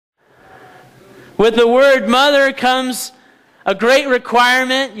With the word mother comes a great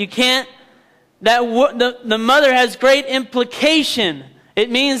requirement. You can't, the mother has great implication.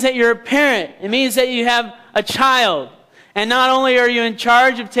 It means that you're a parent. It means that you have a child. And not only are you in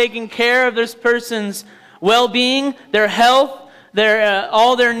charge of taking care of this person's well-being, their health,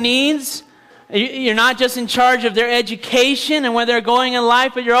 all their needs. You're not just in charge of their education and where they're going in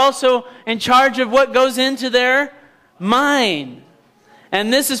life, but you're also in charge of what goes into their mind.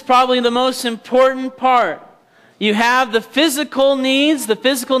 And this is probably the most important part. You have the physical needs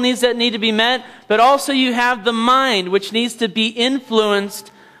that need to be met, but also you have the mind, which needs to be influenced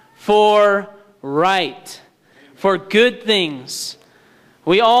for right, for good things.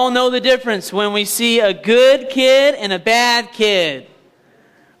 We all know the difference when we see a good kid and a bad kid.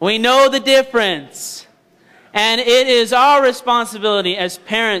 We know the difference. And it is our responsibility as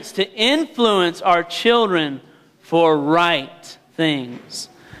parents to influence our children for right things.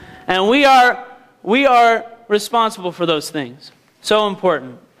 And we are responsible for those things. So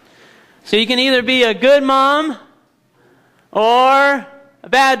important. So you can either be a good mom or a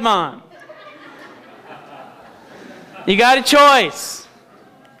bad mom. You got a choice.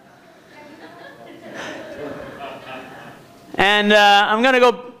 And I'm going to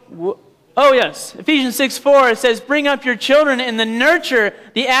go, oh yes, Ephesians 6:4, it says, bring up your children in the nurture,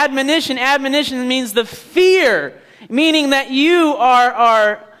 the admonition. Admonition means the fear, meaning that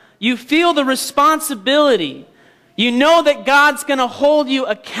you feel the responsibility. You know that God's going to hold you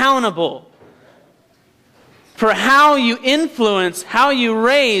accountable for how you influence, how you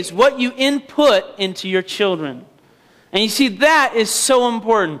raise, what you input into your children. And you see, that is so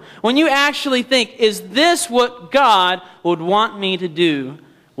important. When you actually think, is this what God would want me to do,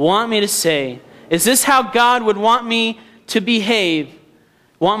 want me to say? Is this how God would want me to behave,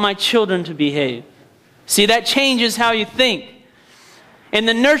 want my children to behave? See, that changes how you think. In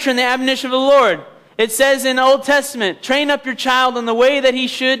the nurture and the admonition of the Lord, it says in the Old Testament, train up your child in the way that he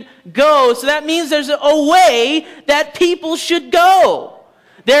should go. So that means there's a way that people should go.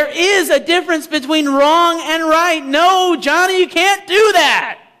 There is a difference between wrong and right. No, Johnny, you can't do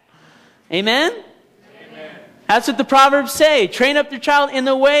that. Amen? Amen. That's what the Proverbs say. Train up your child in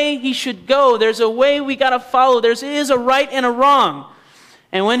the way he should go. There's a way we got to follow. There is a right and a wrong.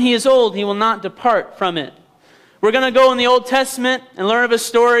 And when he is old, he will not depart from it. We're going to go in the Old Testament and learn of a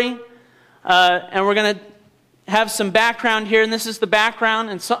story. And we're going to have some background here. And this is the background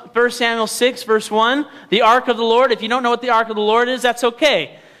in 1 Samuel 6, verse 1. The Ark of the Lord. If you don't know what the Ark of the Lord is, that's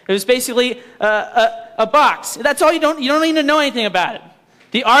okay. It was basically a box. That's all you don't need to know anything about it.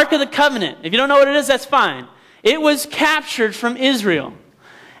 The Ark of the Covenant. If you don't know what it is, that's fine. It was captured from Israel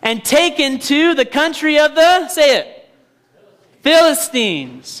and taken to the country of the, say it,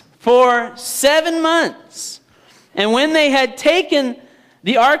 Philistines for 7 months. And when they had taken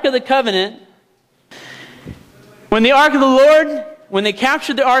the Ark of the Covenant, when they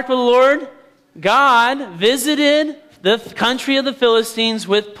captured the Ark of the Lord, God visited the country of the Philistines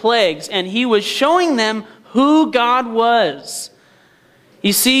with plagues, and he was showing them who God was.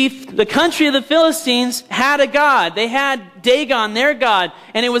 You see, the country of the Philistines had a god. They had Dagon, their god,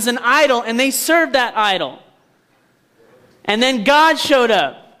 and it was an idol, and they served that idol. And then God showed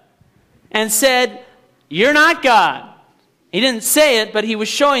up and said, "You're not God." He didn't say it, but he was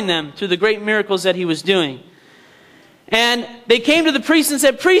showing them through the great miracles that he was doing. And they came to the priest and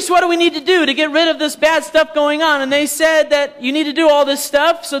said, "Priest, what do we need to do to get rid of this bad stuff going on?" And they said that you need to do all this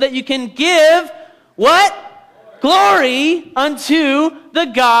stuff so that you can give what? Glory unto the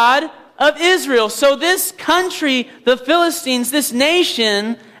God of Israel. So this country, the Philistines, this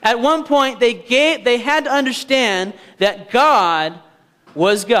nation, at one point they had to understand that God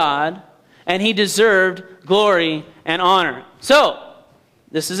was God and he deserved glory and honor. So,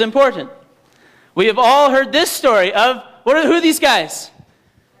 this is important. We have all heard this story of, who are these guys?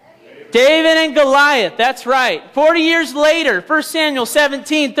 David and Goliath, that's right. 40 years later, 1 Samuel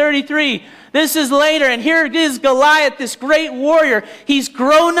 17:33. This is later, and here is Goliath, this great warrior. He's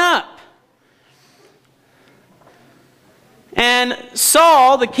grown up. And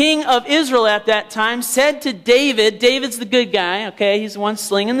Saul, the king of Israel at that time, said to David, David's the good guy, okay? He's the one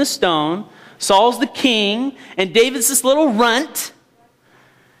slinging the stone. Saul's the king, and David's this little runt.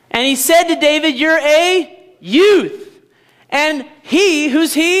 And he said to David, "You're a youth." And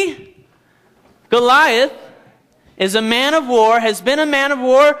who's he? Goliath is a man of war, has been a man of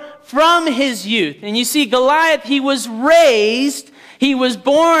war from his youth. And you see, Goliath, he was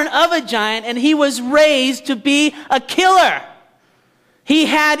born of a giant, and he was raised to be a killer. He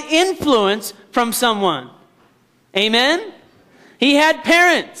had influence from someone. Amen? He had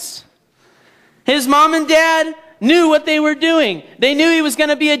parents. His mom and dad knew what they were doing. They knew he was going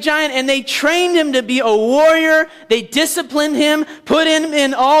to be a giant, and they trained him to be a warrior. They disciplined him, put him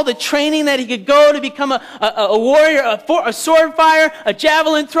in all the training that he could go to become a warrior, a sword fighter, a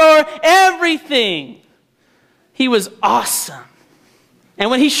javelin thrower, everything. He was awesome. And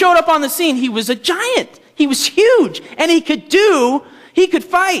when he showed up on the scene, he was a giant. He was huge, and he could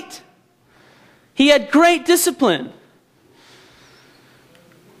fight. He had great discipline.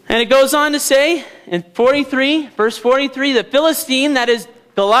 And it goes on to say in verse 43, the Philistine, that is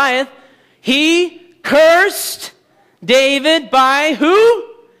Goliath, he cursed David by who?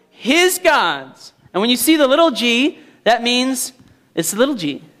 His gods. And when you see the little g, that means it's the little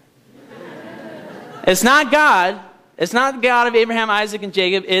g. It's not God. It's not the God of Abraham, Isaac, and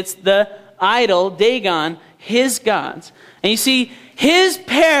Jacob. It's the idol, Dagon, his gods. And you see, his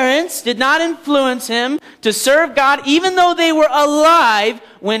parents did not influence him to serve God, even though they were alive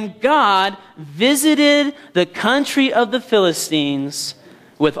when God visited the country of the Philistines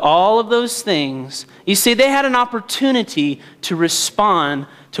with all of those things. You see, they had an opportunity to respond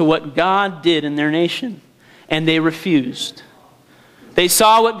to what God did in their nation, and they refused. They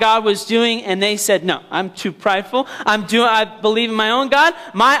saw what God was doing, and they said, no, I'm too prideful. I believe in my own God.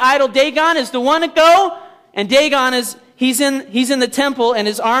 My idol Dagon is the one to go, and Dagon is... He's in the temple, and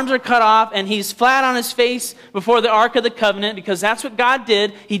his arms are cut off, and he's flat on his face before the Ark of the Covenant, because that's what God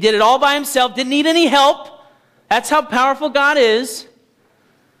did. He did it all by himself, didn't need any help. That's how powerful God is.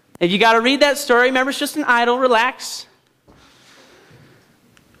 If you got to read that story, remember, it's just an idol. Relax.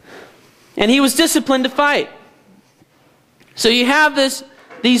 And he was disciplined to fight. So you have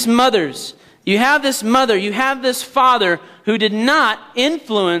these mothers. You have this mother. You have this father who did not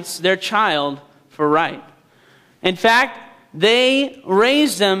influence their child for right. In fact, they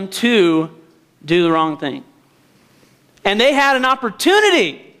raised them to do the wrong thing. And they had an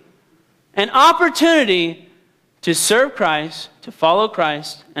opportunity to serve Christ, to follow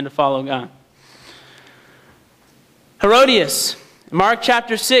Christ, and to follow God. Herodias, Mark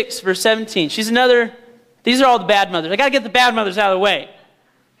chapter 6, verse 17. She's another, these are all the bad mothers. I got to get the bad mothers out of the way.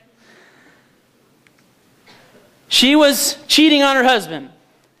 She was cheating on her husband.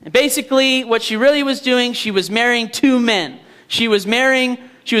 And basically, what she really was doing, she was marrying two men. She was married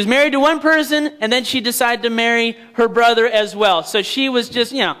to one person, and then she decided to marry her brother as well. So she was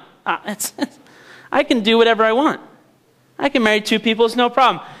just, I can do whatever I want. I can marry two people, it's no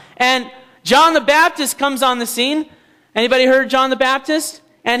problem. And John the Baptist comes on the scene. Anybody heard of John the Baptist?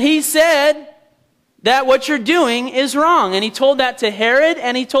 And he said that what you're doing is wrong. And he told that to Herod,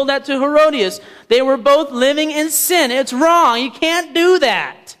 and he told that to Herodias. They were both living in sin. It's wrong. You can't do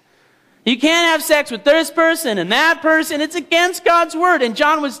that. You can't have sex with this person and that person. It's against God's word. And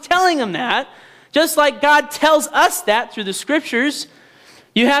John was telling them that, just like God tells us that through the scriptures.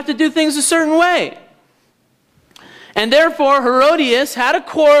 You have to do things a certain way. And therefore, Herodias had a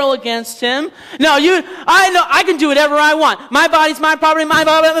quarrel against him. No, I can do whatever I want. My body's my property, my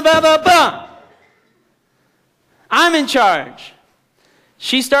blah, blah, blah, blah, blah. I'm in charge.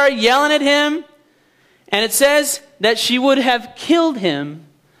 She started yelling at him, and it says that she would have killed him,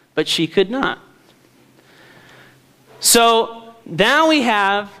 but she could not. So now we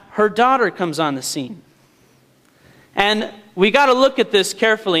have her daughter comes on the scene. And we got to look at this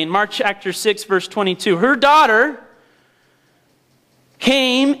carefully in Mark chapter 6, verse 22. Her daughter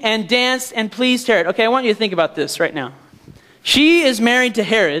came and danced and pleased Herod. Okay, I want you to think about this right now. She is married to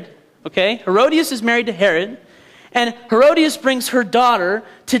Herod. Okay, Herodias is married to Herod. And Herodias brings her daughter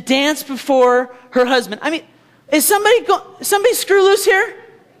to dance before her husband. I mean, is somebody screw loose here?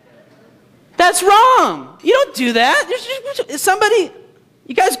 That's wrong. You don't do that. Is somebody,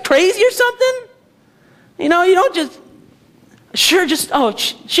 you guys crazy or something? You don't just,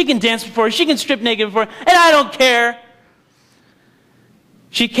 she can dance before, she can strip naked before, and I don't care.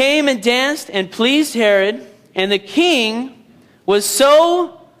 She came and danced and pleased Herod, and the king was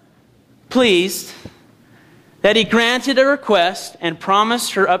so pleased that he granted a request and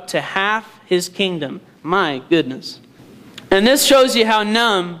promised her up to half his kingdom. My goodness. And this shows you how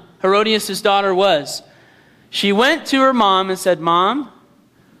numb Herodias' daughter was. She went to her mom and said, "Mom,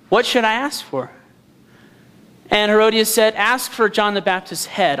 what should I ask for?" And Herodias said, "Ask for John the Baptist's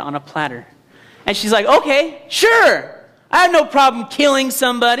head on a platter." And she's like, "Okay, sure. I have no problem killing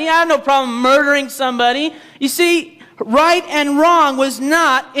somebody. I have no problem murdering somebody." You see, right and wrong was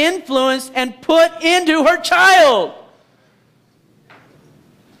not influenced and put into her child.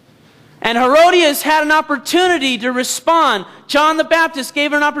 And Herodias had an opportunity to respond. John the Baptist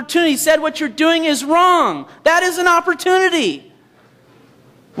gave her an opportunity. He said, "What you're doing is wrong." That is an opportunity.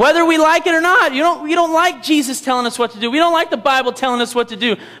 Whether we like it or not, we don't like Jesus telling us what to do. We don't like the Bible telling us what to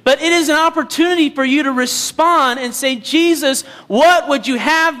do. But it is an opportunity for you to respond and say, Jesus, what would you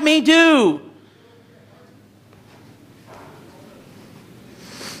have me do?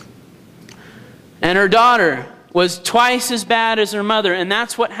 And her daughter was twice as bad as her mother, and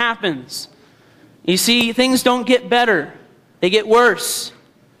that's what happens. You see, things don't get better. They get worse.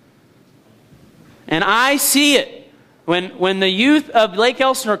 And I see it. When the youth of Lake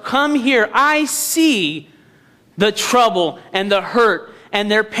Elsinore come here, I see the trouble and the hurt, and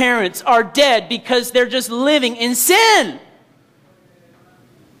their parents are dead because they're just living in sin.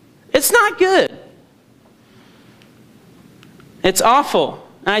 It's not good. It's awful.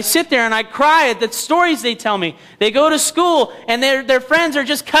 And I sit there and I cry at the stories they tell me. They go to school and their friends are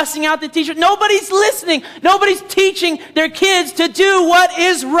just cussing out the teacher. Nobody's listening. Nobody's teaching their kids to do what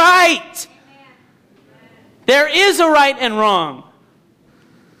is right. There is a right and wrong.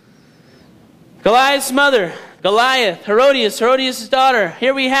 Goliath's mother, Goliath, Herodias' daughter.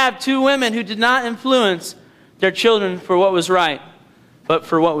 Here we have two women who did not influence their children for what was right, but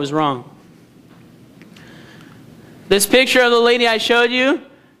for what was wrong. This picture of the lady I showed you,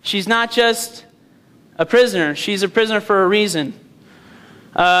 she's not just a prisoner. She's a prisoner for a reason.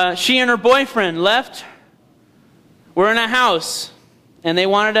 She and her boyfriend were in a house. And they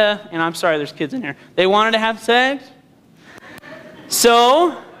wanted to, and I'm sorry, there's kids in here. They wanted to have sex.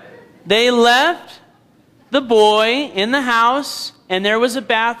 So they left the boy in the house, and there was a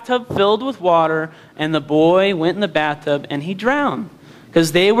bathtub filled with water, and the boy went in the bathtub and he drowned.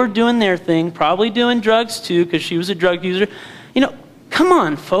 Because they were doing their thing, probably doing drugs too, because she was a drug user. You know, come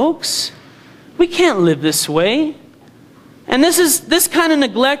on, folks. We can't live this way. And this kind of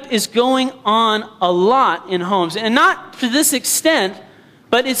neglect is going on a lot in homes. And not to this extent,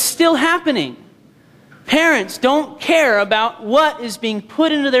 but it's still happening. Parents don't care about what is being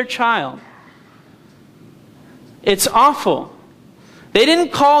put into their child. It's awful. They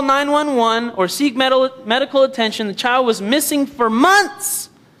didn't call 911 or seek medical attention. The child was missing for months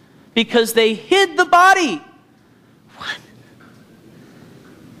because they hid the body. What?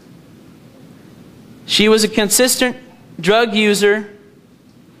 She was a consistent drug user.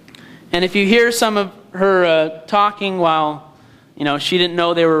 And if you hear some of her talking while she didn't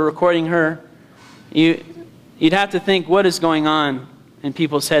know they were recording her, you'd have to think, what is going on in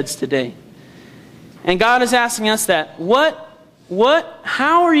people's heads today? And God is asking us that.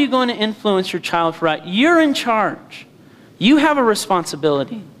 How are you going to influence your child for right? You're in charge. You have a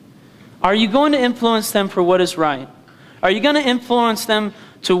responsibility. Are you going to influence them for what is right? Are you going to influence them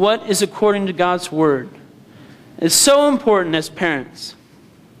to what is according to God's Word? It's so important as parents.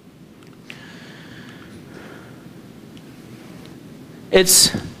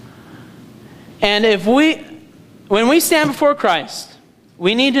 And when we stand before Christ,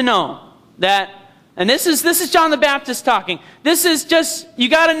 we need to know that, and this is John the Baptist talking. This is just, you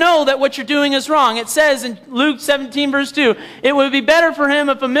got to know that what you're doing is wrong. It says in Luke 17 verse 2, it would be better for him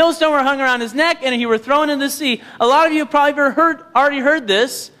if a millstone were hung around his neck and he were thrown into the sea. A lot of you have probably already heard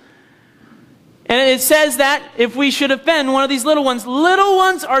this. And it says that if we should offend one of these little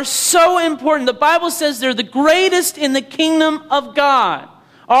ones are so important. The Bible says they're the greatest in the kingdom of God.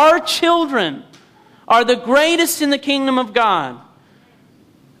 Our children are the greatest in the kingdom of God.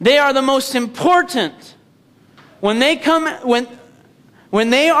 They are the most important. When they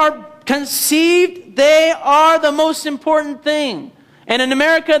are conceived, they are the most important thing. And in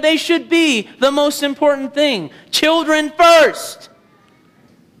America, they should be the most important thing. Children first.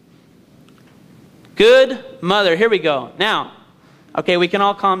 Good mother. Here we go. Now, okay, we can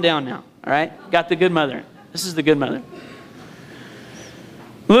all calm down now. All right? Got the good mother. This is the good mother.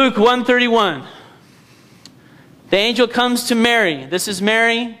 Luke 1:31. The angel comes to Mary. This is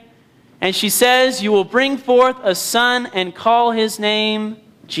Mary. And she says, you will bring forth a son and call his name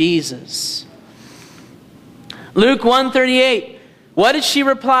Jesus. Luke 1:38. What did she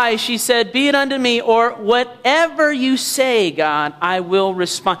reply? She said, be it unto me, or whatever you say, God, I will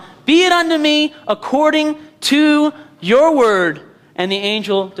respond. Be it unto me according to your word. And the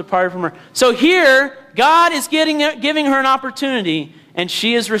angel departed from her. So here, God is giving her an opportunity, and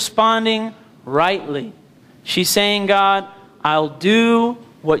she is responding rightly. She's saying, God, I'll do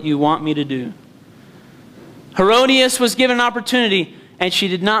what you want me to do. Herodias was given an opportunity, and she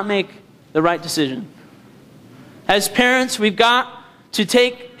did not make the right decision. As parents, we've got to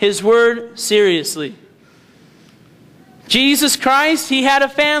take his word seriously. Jesus Christ, he had a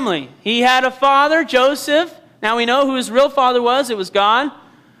family. He had a father, Joseph. Now we know who his real father was. It was God.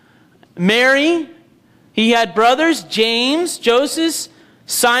 Mary. He had brothers, James, Joseph's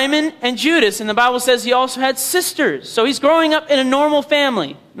Simon and Judas. And the Bible says he also had sisters. So he's growing up in a normal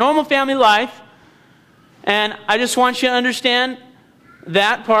family life. And I just want you to understand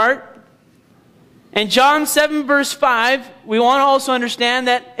that part. And John 7 verse 5, we want to also understand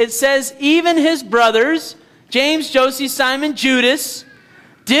that it says even his brothers, James, Joseph, Simon, Judas,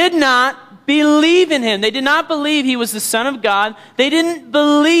 did not believe in him. They did not believe he was the Son of God. They didn't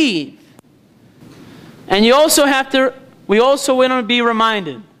believe. And we also want to be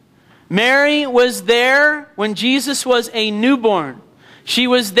reminded, Mary was there when Jesus was a newborn. She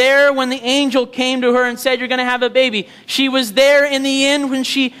was there when the angel came to her and said, you're going to have a baby. She was there in the end when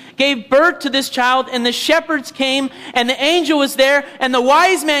she gave birth to this child, and the shepherds came, and the angel was there, and the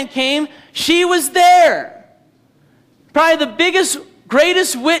wise man came. She was there. Probably the biggest,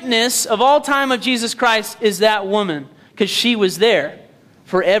 greatest witness of all time of Jesus Christ is that woman, because she was there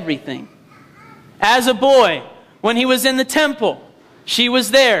for everything. As a boy, when he was in the temple, she was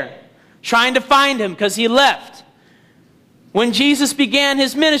there, trying to find him because he left. When Jesus began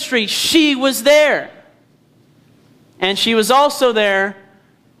his ministry, she was there. And she was also there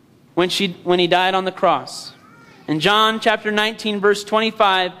when he died on the cross. In John chapter 19, verse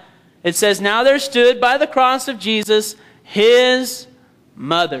 25, it says, now there stood by the cross of Jesus his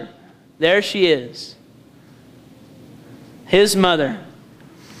mother. There she is. His mother.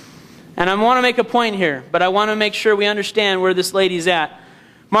 And I want to make a point here, but I want to make sure we understand where this lady's at.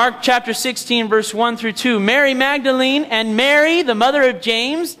 Mark chapter 16, verse 1 through 2. Mary Magdalene and Mary, the mother of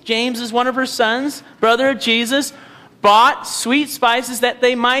James, James is one of her sons, brother of Jesus, bought sweet spices that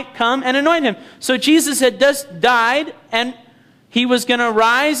they might come and anoint him. So Jesus had just died, and he was going to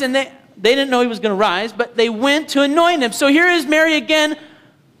rise, and they didn't know he was going to rise, but they went to anoint him. So here is Mary again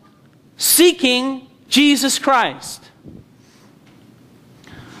seeking Jesus Christ.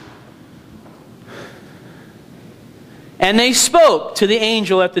 And they spoke to the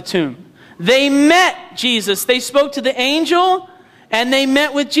angel at the tomb. They met Jesus. They spoke to the angel, and they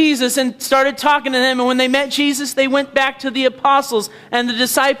met with Jesus and started talking to them. And when they met Jesus, they went back to the apostles and the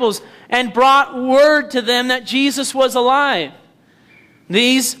disciples and brought word to them that Jesus was alive.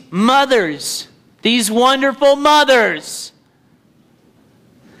 These mothers, these wonderful mothers,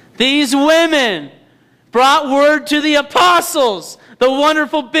 these women brought word to the apostles, the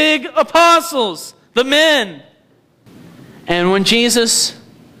wonderful big apostles, the men. And when Jesus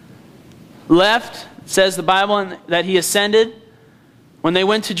left, it says the Bible that he ascended. When they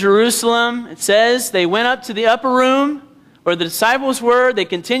went to Jerusalem, it says they went up to the upper room where the disciples were. They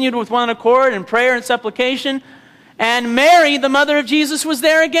continued with one accord in prayer and supplication. And Mary, the mother of Jesus, was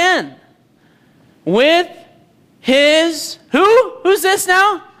there again. With his, who? Who's this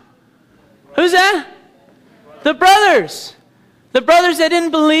now? Who's that? The brothers. The brothers that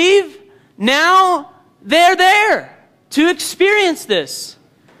didn't believe, now they're there to experience this.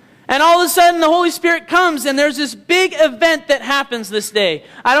 And all of a sudden the Holy Spirit comes, and there's this big event that happens this day.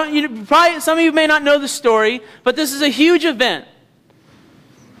 Probably some of you may not know the story, but this is a huge event.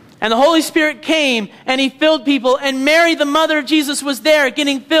 And the Holy Spirit came, and he filled people, and Mary, the mother of Jesus, was there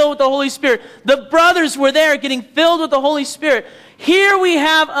getting filled with the Holy Spirit. The brothers were there getting filled with the Holy Spirit. Here we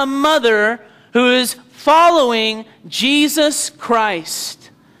have a mother who is following Jesus Christ.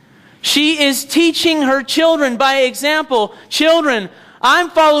 She is teaching her children by example. Children,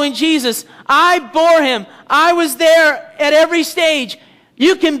 I'm following Jesus. I bore him. I was there at every stage.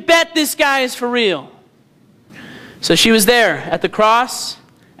 You can bet this guy is for real. So she was there at the cross,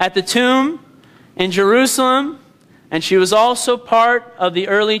 at the tomb, in Jerusalem, and she was also part of the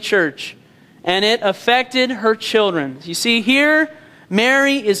early church. And it affected her children. You see, here,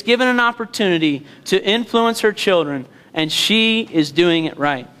 Mary is given an opportunity to influence her children, and she is doing it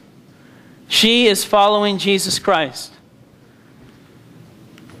right. She is following Jesus Christ.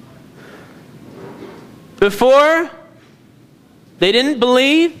 Before, they didn't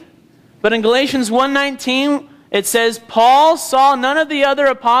believe, but in Galatians 1:19, it says, Paul saw none of the other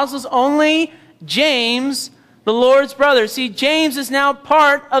apostles, only James, the Lord's brother. See, James is now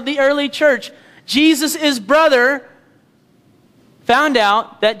part of the early church. Jesus' brother found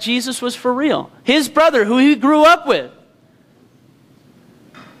out that Jesus was for real. His brother, who he grew up with.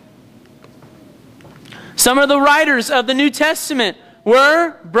 Some of the writers of the New Testament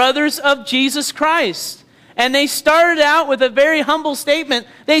were brothers of Jesus Christ. And they started out with a very humble statement.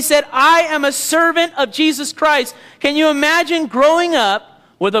 They said, I am a servant of Jesus Christ. Can you imagine growing up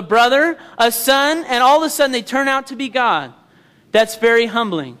with a brother, a son, and all of a sudden they turn out to be God? That's very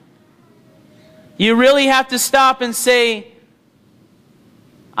humbling. You really have to stop and say,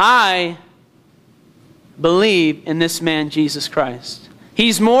 I believe in this man, Jesus Christ.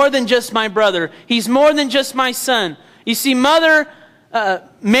 He's more than just my brother. He's more than just my son. You see, mother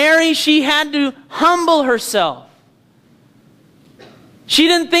Mary, she had to humble herself. She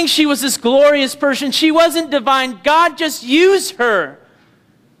didn't think she was this glorious person. She wasn't divine. God just used her.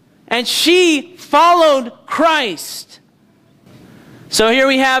 And she followed Christ. So here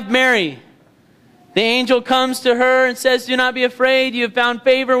we have Mary. The angel comes to her and says, "Do not be afraid. You have found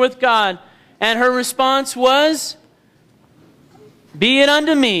favor with God." And her response was, "Be it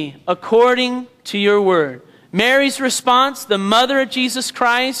unto me according to your word." Mary's response, the mother of Jesus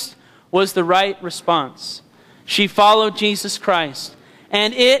Christ, was the right response. She followed Jesus Christ.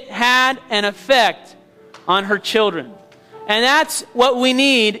 And it had an effect on her children. And that's what we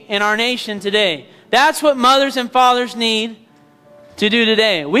need in our nation today. That's what mothers and fathers need to do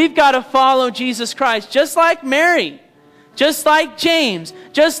today. We've got to follow Jesus Christ, just like Mary, just like James,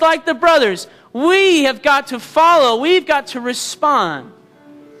 just like the brothers. We have got to follow. We've got to respond